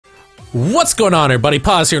What's going on, everybody?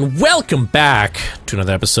 Pause here, and welcome back to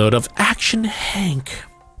another episode of Action Hank.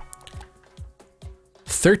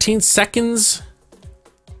 13 seconds?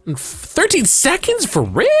 13 seconds? For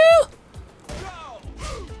real?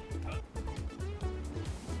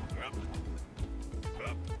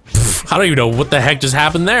 I don't even know what the heck just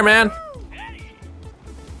happened there, man.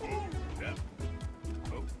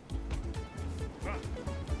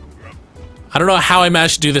 I don't know how I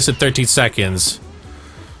managed to do this in 13 seconds.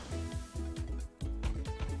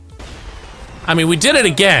 I mean, we did it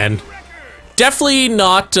again. Definitely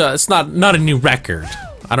not, it's not a new record.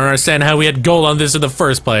 I don't understand how we had gold on this in the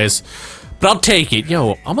first place. But I'll take it.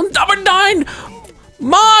 Yo, I'm on number 9!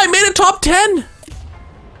 I made a top 10!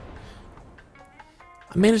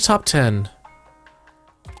 I made a top 10.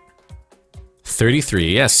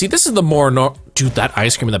 33, yeah, see, this is the more dude, that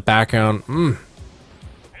ice cream in the background,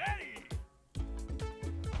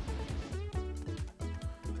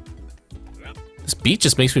 This beat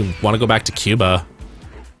just makes me want to go back to Cuba.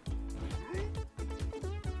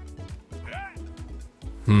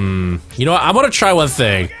 You know what? I'm gonna try one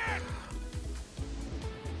thing.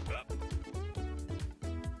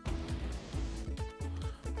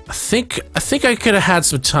 I think I could have had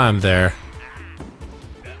some time there.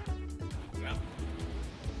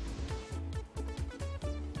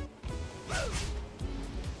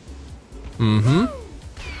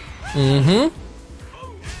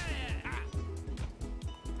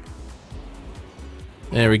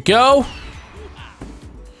 There we go.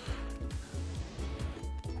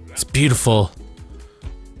 It's beautiful.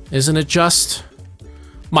 Isn't it just?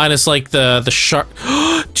 Minus like the shark.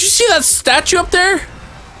 Did you see that statue up there?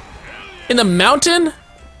 In the mountain?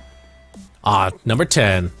 Ah, number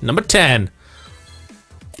 10. Number 10.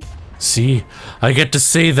 See, I get to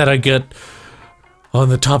say that I get on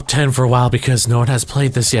the top 10 for a while because no one has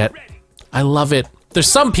played this yet. I love it. There's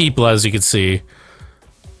some people, as you can see.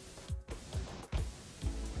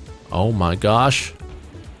 Oh my gosh.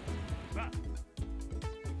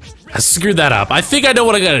 I screwed that up. I think I know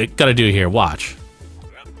what I gotta do here. Watch.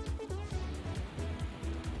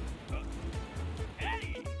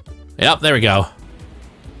 Yep, there we go.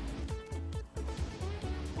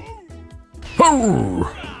 And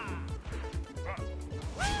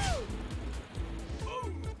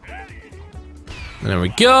there we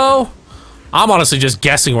go. I'm honestly just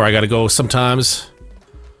guessing where I gotta go sometimes.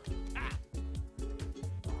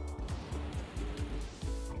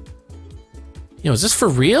 Yo, is this for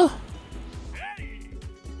real?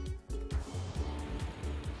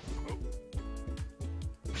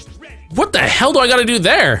 What the hell do I gotta do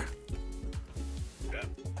there?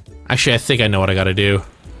 Actually, I think I know what I gotta do.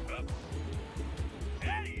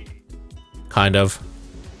 Kind of.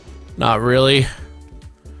 Not really.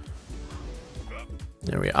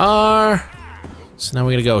 There we are. So now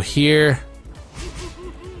we're gonna go here.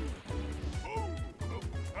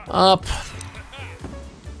 Up.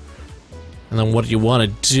 And then what you want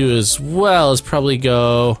to do as well is probably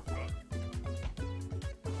go...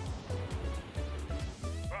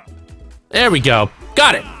 There we go.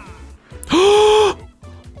 Got it.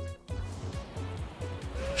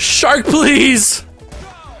 Shark, please.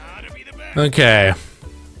 Okay.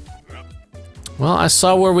 Well, I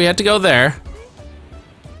saw where we had to go there.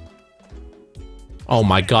 Oh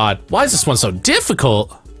my god. Why is this one so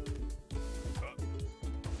difficult?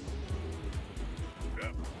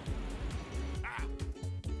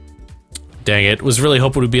 Dang it, was really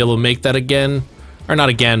hoping we'd be able to make that again. Or not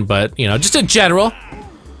again, but, you know, just in general.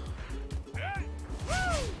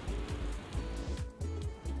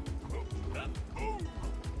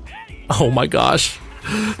 Oh my gosh.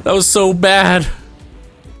 That was so bad.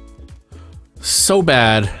 So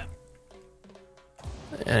bad.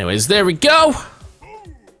 Anyways, there we go.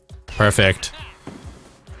 Perfect.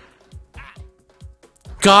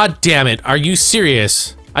 God damn it, are you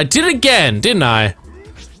serious? I did it again, didn't I?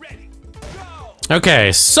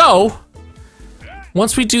 Okay, so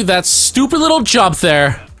once we do that stupid little jump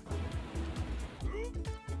there.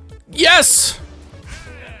 Yes!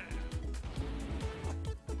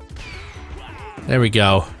 There we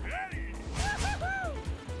go.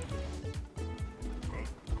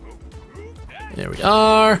 There we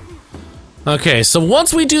are. Okay, so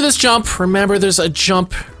once we do this jump, remember there's a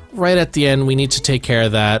jump right at the end. We need to take care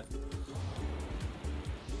of that.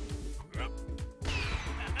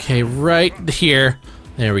 Okay, right here.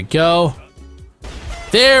 There we go.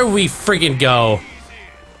 There we friggin' go.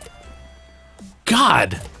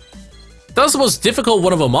 God. That was the most difficult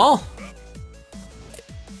one of them all.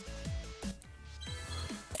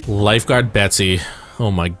 Lifeguard Betsy. Oh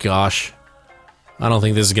my gosh. I don't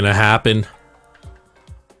think this is gonna happen.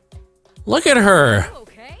 Look at her.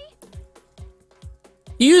 Okay.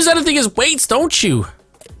 You use anything as weights, don't you?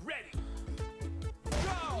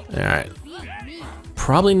 Alright.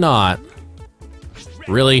 Probably not.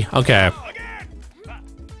 Really? Okay.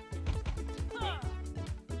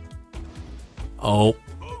 Oh.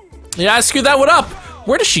 Yeah, I screwed that one up.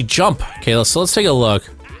 Where does she jump? Okay, let's take a look.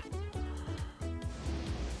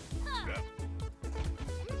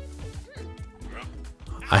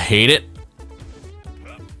 I hate it.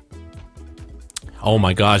 Oh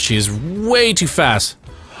my god, she is way too fast.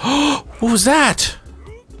 What was that?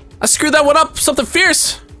 I screwed that one up, something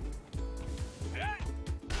fierce.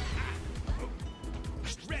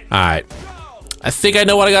 Alright. I think I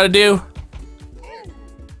know what I gotta do.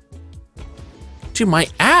 Dude, my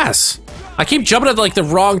ass. I keep jumping at like the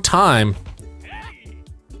wrong time.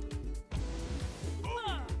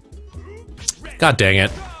 God dang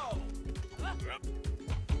it.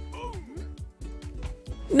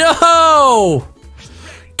 No!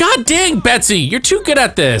 God dang, Betsy, you're too good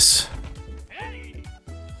at this.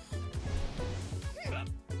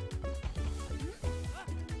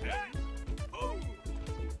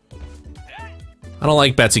 I don't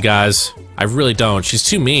like Betsy, guys. I really don't. She's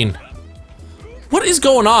too mean. What is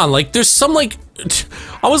going on? Like, there's some, like...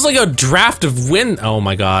 I was like a draft of wind. Oh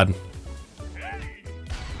my god.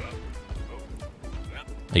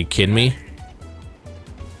 Are you kidding me?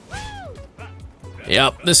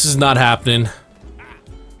 Yep, this is not happening.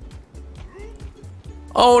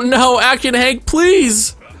 Oh no, Action Hank,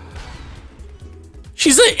 please!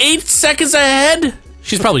 She's like 8 seconds ahead?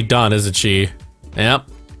 She's probably done, isn't she? Yep.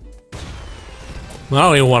 I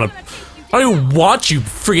don't even want you,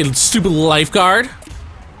 freaking stupid lifeguard.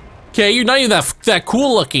 Okay, you're not even that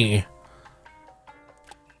cool looking.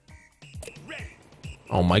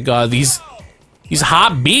 Oh my god, these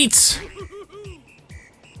hot beats.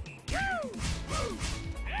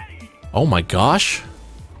 Oh my gosh.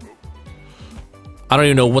 I don't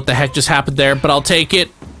even know what the heck just happened there, but I'll take it.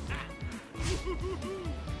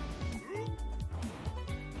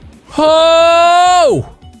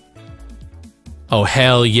 Oh! Oh,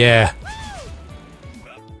 hell yeah.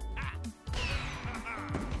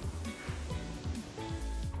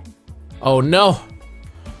 Oh no.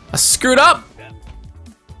 I screwed up.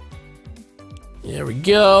 There we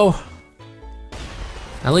go.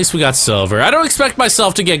 At least we got silver. I don't expect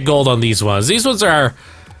myself to get gold on these ones. These ones are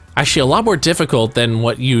actually a lot more difficult than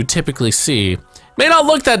what you typically see. May not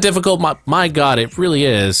look that difficult, my god, it really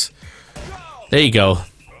is. There you go.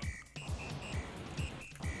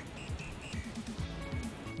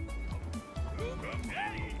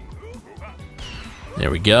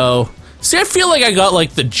 There we go. See, I feel like I got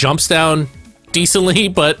like the jumps down decently,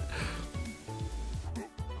 but...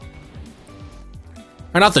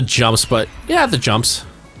 Or not the jumps, but yeah, the jumps.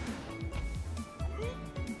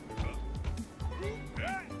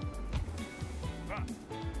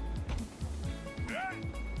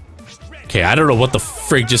 Okay, I don't know what the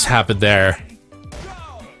frig just happened there.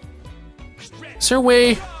 Is there a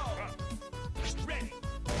way?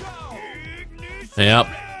 Yep.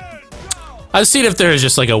 I've seen if there is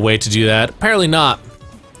just like a way to do that. Apparently not.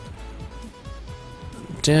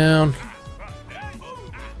 Down.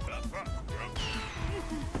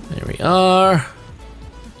 There we are.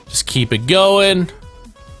 Just keep it going.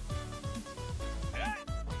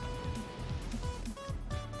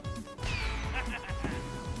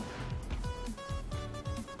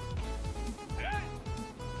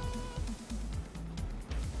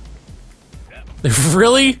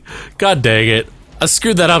 Really? God dang it. I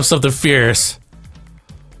screwed that up something fierce.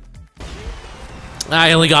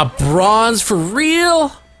 I only got bronze for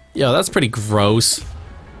real? Yo, that's pretty gross.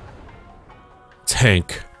 It's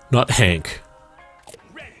Henk, not Hank.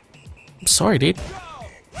 I'm sorry, dude.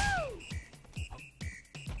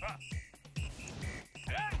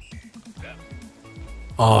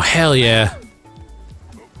 Oh, hell yeah.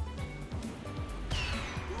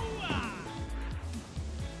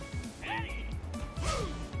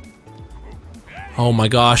 Oh my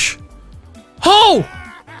gosh. Oh!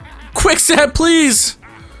 Quicksand, please!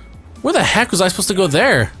 Where the heck was I supposed to go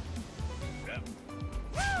there?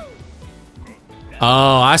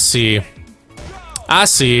 Oh, I see. I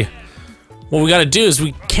see. What we gotta do is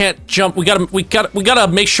we can't jump. We gotta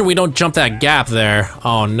make sure we don't jump that gap there.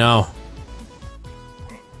 Oh no.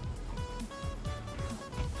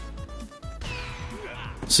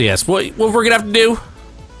 So yes, what we're gonna have to do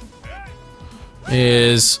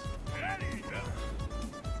is...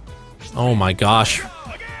 Oh my gosh.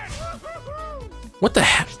 What the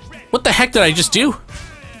heck? What the heck did I just do?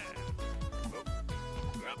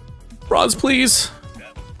 Bronze, please.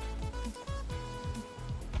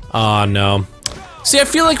 Oh no. See, I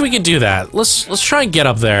feel like we could do that. Let's try and get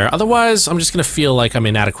up there. Otherwise, I'm just gonna feel like I'm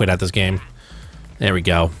inadequate at this game. There we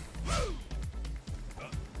go.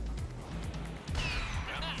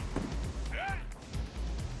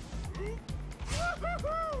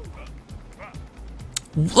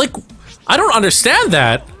 Like, I don't understand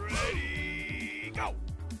that.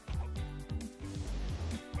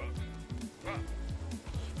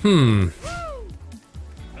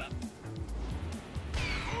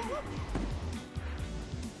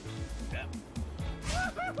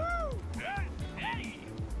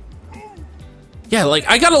 Yeah, like,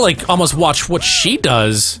 I gotta, like, almost watch what she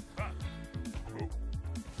does.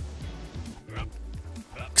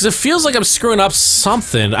 Because it feels like I'm screwing up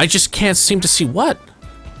something. I just can't seem to see what.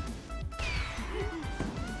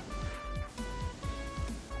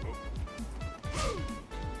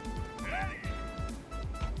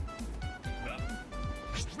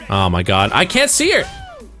 Oh my god, I can't see her!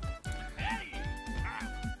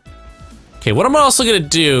 Okay, what I'm also gonna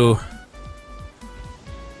do...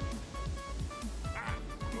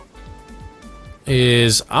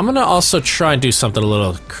 is I'm gonna also try and do something a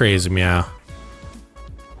little crazy, meow.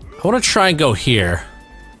 I wanna try and go here.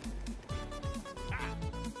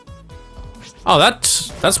 Oh,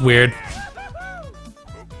 that's weird.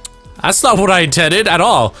 That's not what I intended at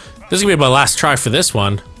all. This is gonna be my last try for this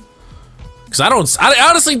one. Because I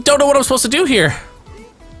honestly don't know what I'm supposed to do here.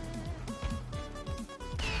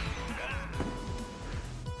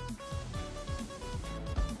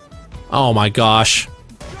 Oh my gosh.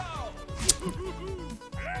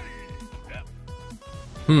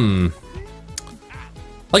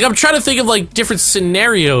 Like, I'm trying to think of, like, different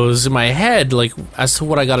scenarios in my head, like, as to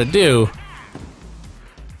what I gotta do.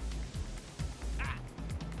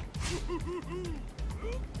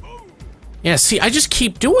 Yeah, see, I just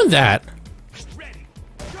keep doing that.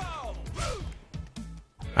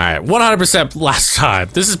 Alright, 100% last time.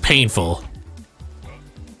 This is painful.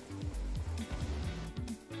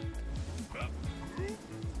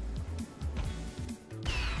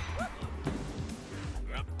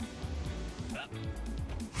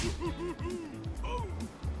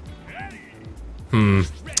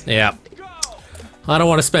 Yeah. I don't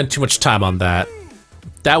want to spend too much time on that.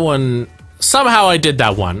 That one... somehow I did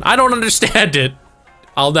that one. I don't understand it.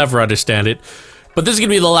 I'll never understand it. But this is gonna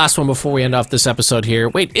be the last one before we end off this episode here.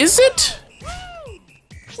 Wait, is it?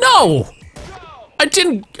 No! I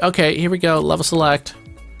didn't... okay, here we go. Level select.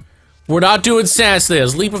 We're not doing Sand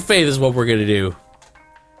Snails. Leap of Faith is what we're gonna do.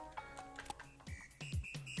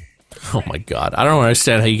 Oh my god. I don't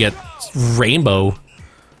understand how you get rainbow.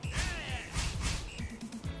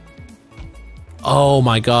 Oh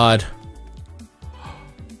my god.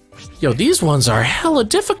 Yo, these ones are hella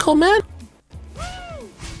difficult, man.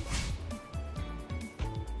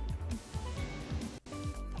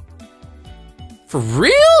 For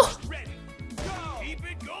real?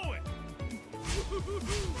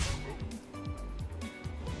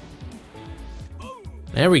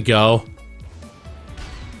 There we go.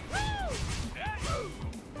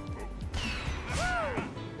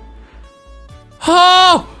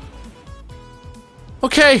 Oh!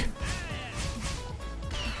 Okay.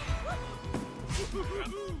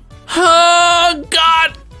 Oh,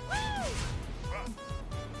 God!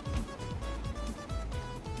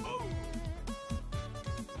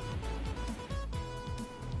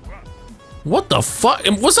 What the fuck?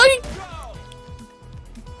 Was I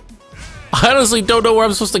honestly don't know where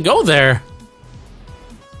I'm supposed to go there.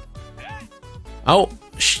 Oh,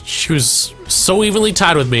 she was so evenly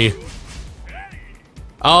tied with me.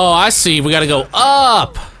 Oh, I see. We gotta go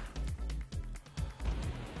up.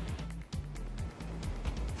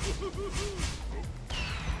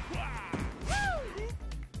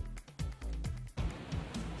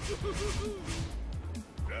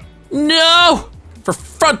 No! For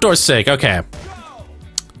front door's sake, okay.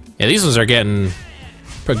 Yeah, these ones are getting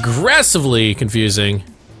progressively confusing.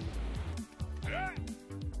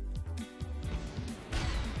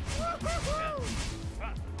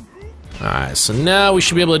 Alright, so now we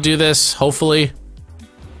should be able to do this, hopefully.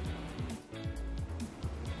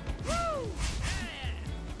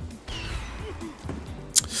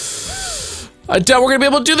 I doubt we're gonna be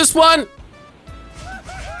able to do this one!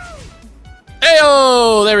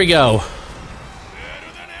 Ayo! There we go.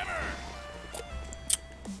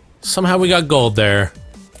 Somehow we got gold there.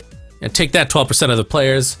 And take that, 12% of the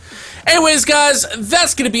players. Anyways, guys,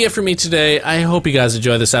 that's gonna be it for me today. I hope you guys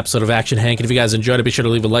enjoyed this episode of Action Hank. And if you guys enjoyed it, be sure to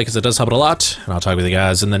leave a like, as it does help it a lot. And I'll talk with you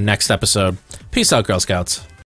guys in the next episode. Peace out, Girl Scouts.